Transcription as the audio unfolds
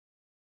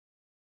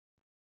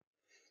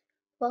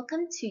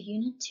Welcome to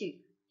Unit 2.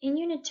 In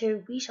Unit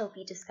 2, we shall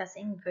be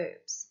discussing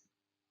verbs.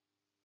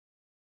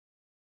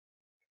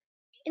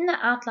 In the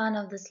outline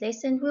of this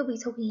lesson, we'll be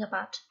talking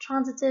about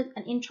transitive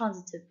and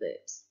intransitive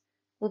verbs.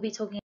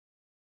 In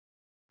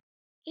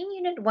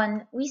Unit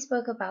 1, we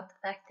spoke about the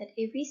fact that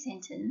every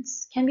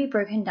sentence can be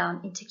broken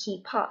down into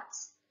key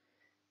parts.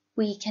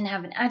 We can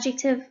have an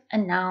adjective, a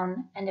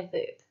noun, and a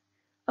verb.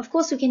 Of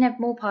course, we can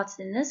have more parts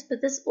than this, but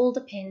this all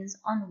depends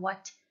on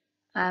what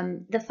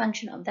the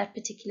function of that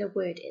particular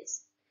word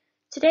is.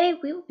 Today,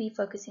 we will be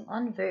focusing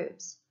on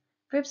verbs.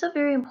 Verbs are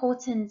very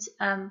important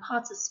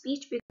parts of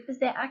speech because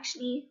they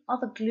actually are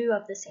the glue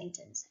of the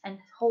sentence and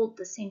hold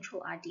the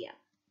central idea.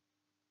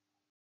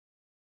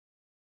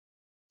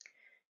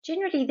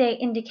 Generally, they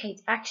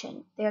indicate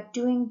action. They are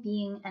doing,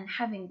 being, and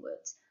having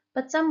words,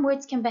 but some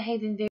words can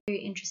behave in very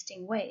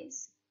interesting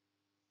ways.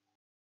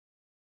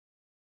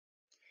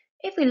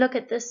 If we look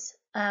at this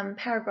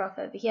paragraph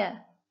over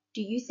here,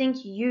 do you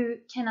think you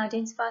can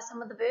identify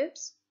some of the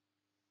verbs?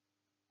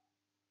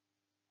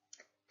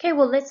 Okay,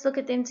 well, let's look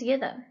at them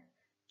together.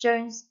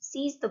 Jones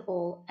seized the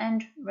ball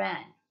and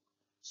ran.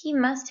 He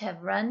must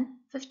have run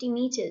 50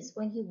 meters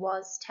when he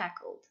was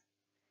tackled.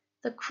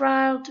 The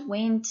crowd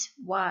went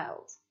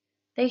wild.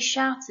 They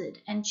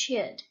shouted and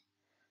cheered.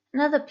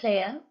 Another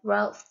player,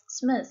 Ralph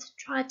Smith,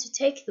 tried to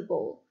take the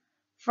ball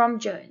from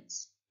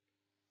Jones.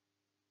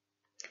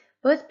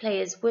 Both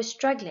players were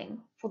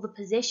struggling for the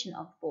possession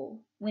of the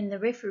ball when the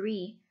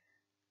referee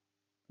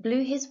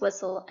blew his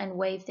whistle and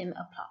waved them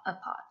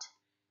apart.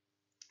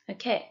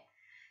 Okay,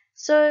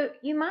 so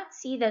you might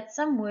see that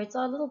some words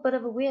are a little bit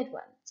of a weird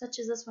one, such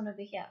as this one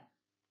over here.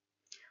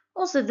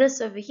 Also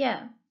this over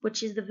here,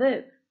 which is the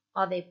verb.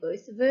 Are they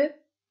both a verb?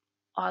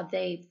 Are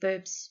they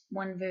verbs,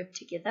 one verb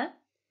together?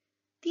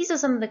 These are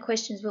some of the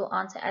questions we'll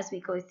answer as we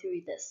go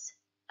through this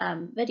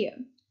video.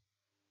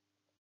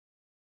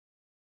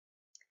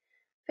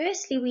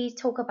 Firstly, we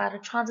talk about a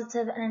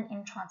transitive and an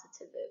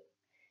intransitive verb.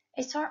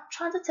 A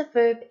transitive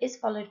verb is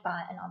followed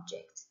by an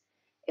object.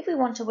 If we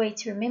want a way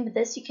to remember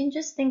this, you can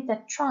just think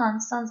that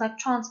trans sounds like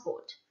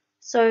transport.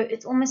 So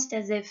it's almost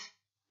as if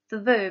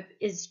the verb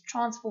is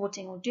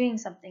transporting or doing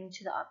something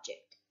to the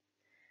object.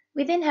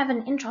 We then have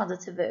an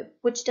intransitive verb,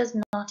 which does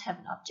not have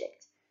an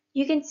object.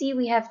 You can see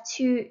we have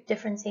two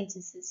different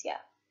sentences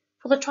here.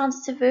 For the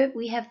transitive verb,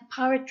 we have the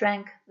pirate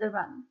drank the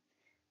rum.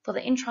 For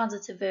the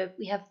intransitive verb,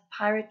 we have the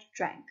pirate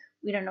drank.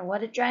 We don't know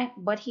what he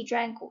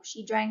drank or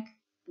she drank.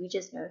 We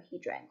just know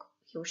he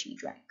or she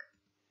drank.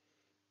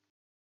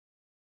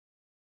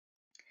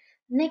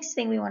 The next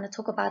thing we want to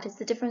talk about is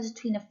the difference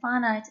between a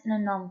finite and a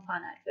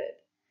non-finite verb.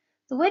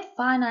 The word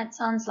finite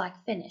sounds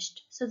like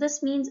finished, so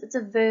this means it's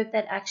a verb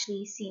that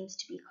actually seems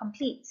to be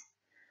complete.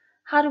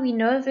 How do we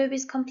know a verb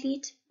is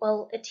complete?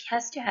 Well, it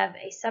has to have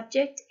a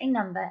subject, a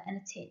number, and a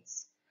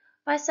tense.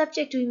 By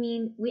subject, we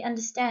mean we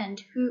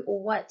understand who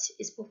or what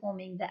is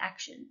performing the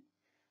action.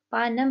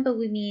 By a number,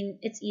 we mean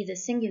it's either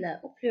singular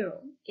or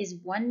plural. Is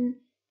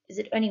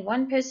it only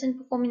one person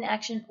performing the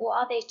action, or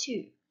are there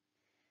two?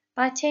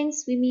 By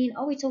tense, we mean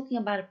are we talking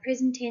about a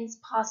present tense,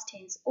 past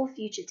tense, or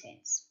future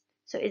tense?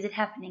 So is it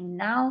happening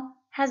now,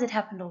 has it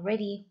happened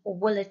already, or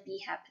will it be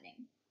happening?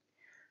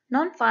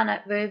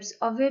 Non-finite verbs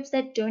are verbs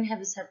that don't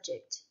have a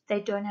subject,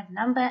 they don't have a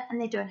number,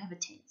 and they don't have a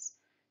tense.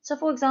 So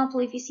for example,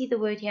 if you see the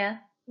word here,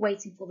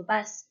 waiting for the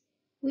bus,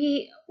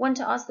 we want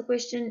to ask the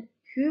question,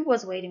 who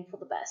was waiting for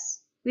the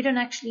bus? We don't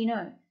actually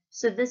know.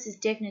 So this is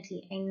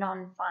definitely a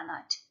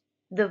non-finite.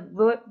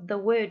 The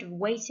word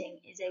waiting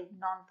is a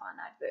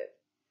non-finite verb.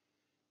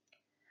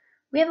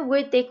 We have a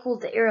word there called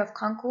the error of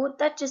concord.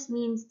 That just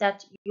means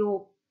that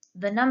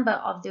the number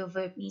of your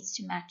verb needs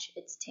to match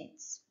its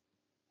tense.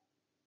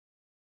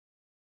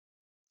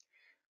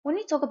 When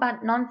we talk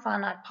about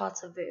non-finite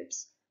parts of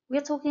verbs, we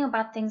are talking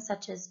about things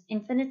such as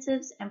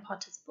infinitives and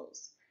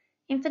participles.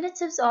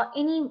 Infinitives are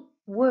any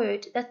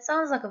word that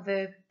sounds like a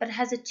verb but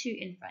has a to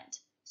in front.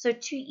 So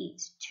to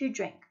eat, to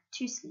drink,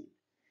 to sleep.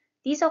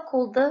 These are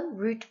called the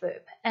root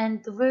verb,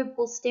 and the verb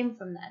will stem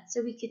from that.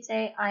 So we could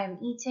say, I am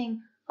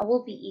eating, I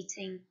will be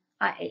eating,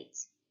 I ate.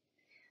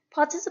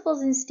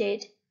 Participles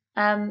instead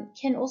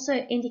can also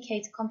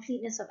indicate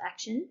completeness of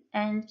action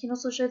and can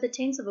also show the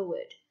tense of a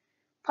word.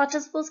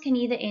 Participles can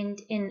either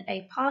end in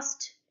a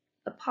past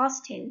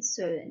tense,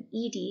 so an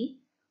ed,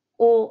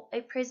 or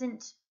a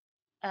present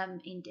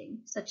ending,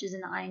 such as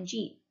an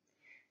ing.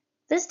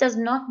 This does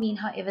not mean,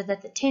 however,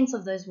 that the tense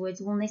of those words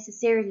will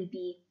necessarily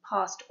be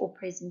past or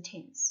present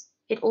tense.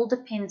 It all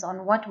depends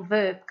on what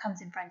verb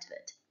comes in front of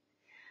it.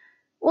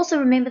 Also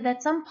remember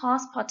that some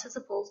past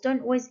participles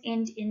don't always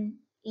end in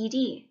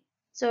ed.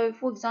 So,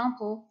 for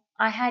example,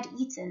 I had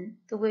eaten,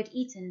 the word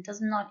eaten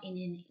does not end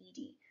in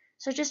ed.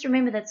 So just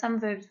remember that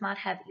some verbs might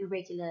have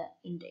irregular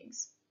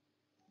endings.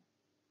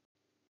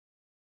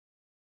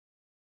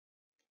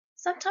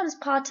 Sometimes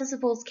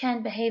participles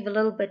can behave a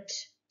little bit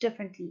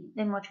differently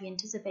than what we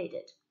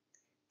anticipated.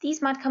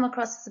 These might come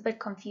across as a bit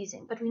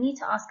confusing, but we need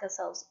to ask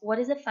ourselves, what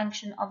is the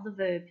function of the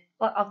verb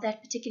or of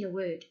that particular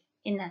word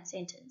in that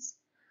sentence?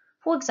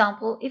 For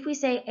example, if we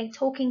say a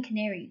talking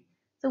canary,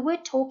 the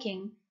word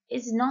talking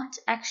is not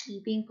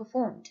actually being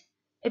performed.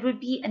 It would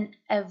be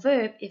a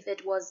verb if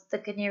it was the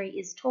canary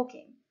is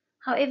talking.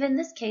 However, in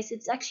this case,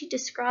 it's actually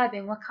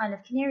describing what kind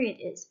of canary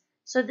it is.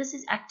 So this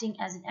is acting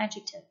as an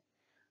adjective.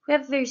 We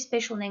have a very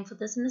special name for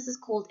this, and this is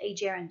called a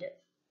gerundive.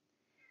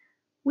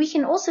 We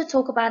can also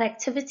talk about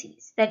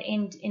activities that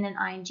end in an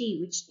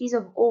ing, which these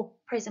are all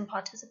present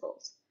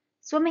participles.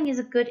 Swimming is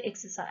a good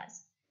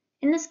exercise.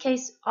 In this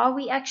case, are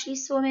we actually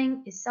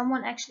swimming? Is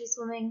someone actually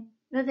swimming?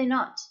 No, they're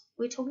not.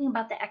 We're talking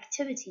about the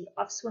activity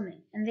of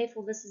swimming, and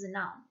therefore this is a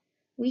noun.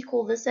 We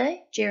call this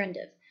a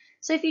gerundive.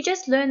 So if you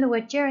just learn the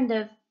word gerund,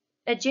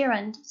 if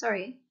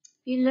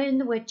you learn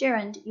the word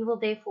gerund, you will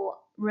therefore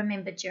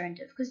remember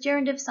gerundive, because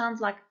gerundive sounds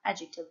like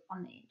adjective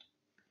on the end.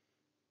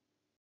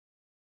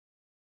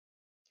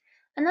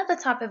 Another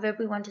type of verb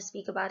we want to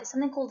speak about is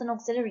something called an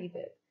auxiliary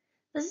verb.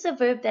 This is a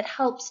verb that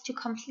helps to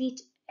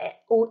complete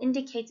or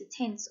indicate the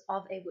tense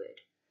of a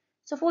word.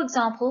 So for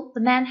example,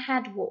 the man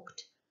had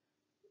walked.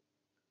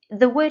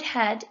 The word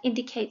had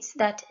indicates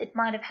that it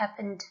might have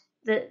happened,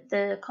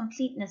 the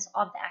completeness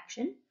of the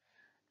action,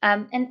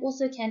 and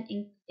also can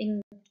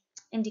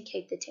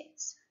indicate the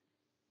tense.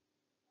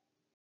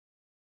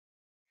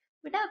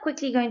 We're now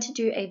quickly going to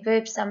do a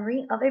verb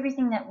summary of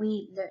everything that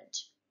we learned.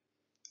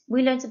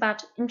 We learned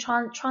about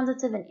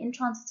transitive and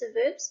intransitive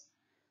verbs.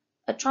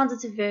 A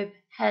transitive verb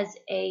has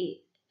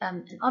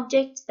an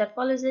object that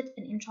follows it,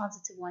 an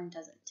intransitive one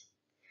doesn't.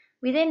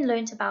 We then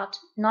learned about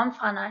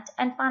non-finite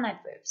and finite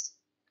verbs.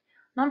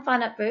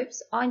 Non-finite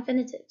verbs are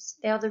infinitives.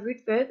 They are the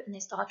root verb and they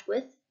start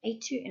with a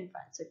to in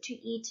front, so to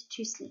eat,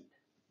 to sleep.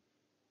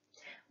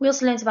 We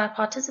also learned about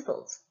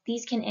participles.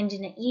 These can end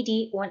in an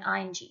ed or an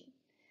ing.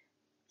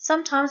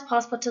 Sometimes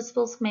past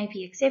participles may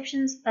be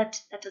exceptions,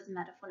 but that doesn't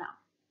matter for now.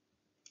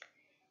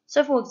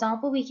 So for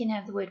example, we can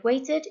have the word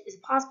waited is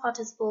a past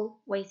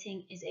participle,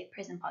 waiting is a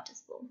present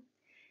participle.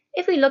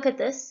 If we look at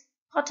this,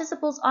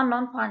 participles are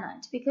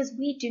non-finite because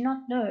we do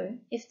not know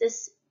if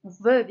this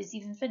verb is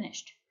even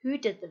finished. Who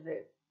did the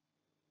verb?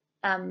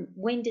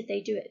 When did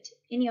they do it?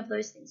 Any of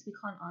those things, we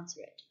can't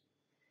answer it.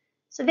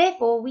 So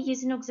therefore, we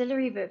use an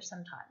auxiliary verb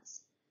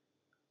sometimes.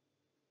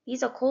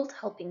 These are called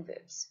helping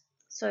verbs.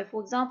 So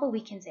for example, we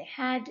can say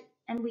had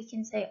and we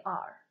can say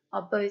are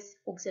both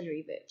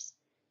auxiliary verbs.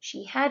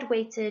 She had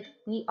waited,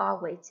 we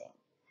are waiting.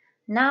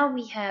 Now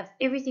we have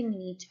everything we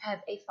need to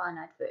have a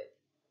finite verb.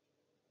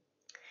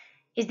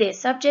 Is there a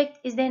subject?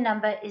 Is there a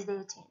number? Is there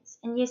a tense?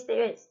 And yes,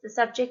 there is. The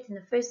subject in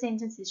the first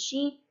sentence is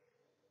she,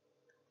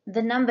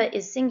 the number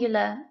is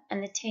singular,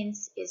 and the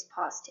tense is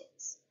past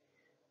tense.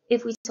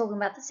 If we're talking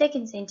about the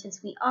second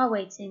sentence, we are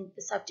waiting,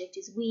 the subject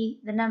is we,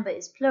 the number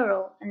is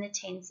plural, and the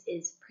tense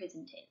is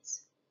present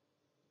tense.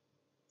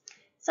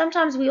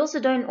 Sometimes we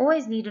also don't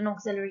always need an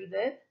auxiliary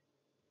verb.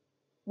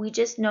 We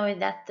just know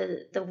that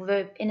the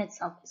verb in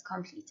itself is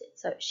completed.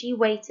 So she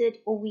waited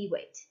or we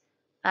wait.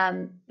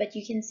 But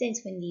you can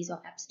sense when these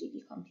are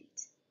absolutely complete.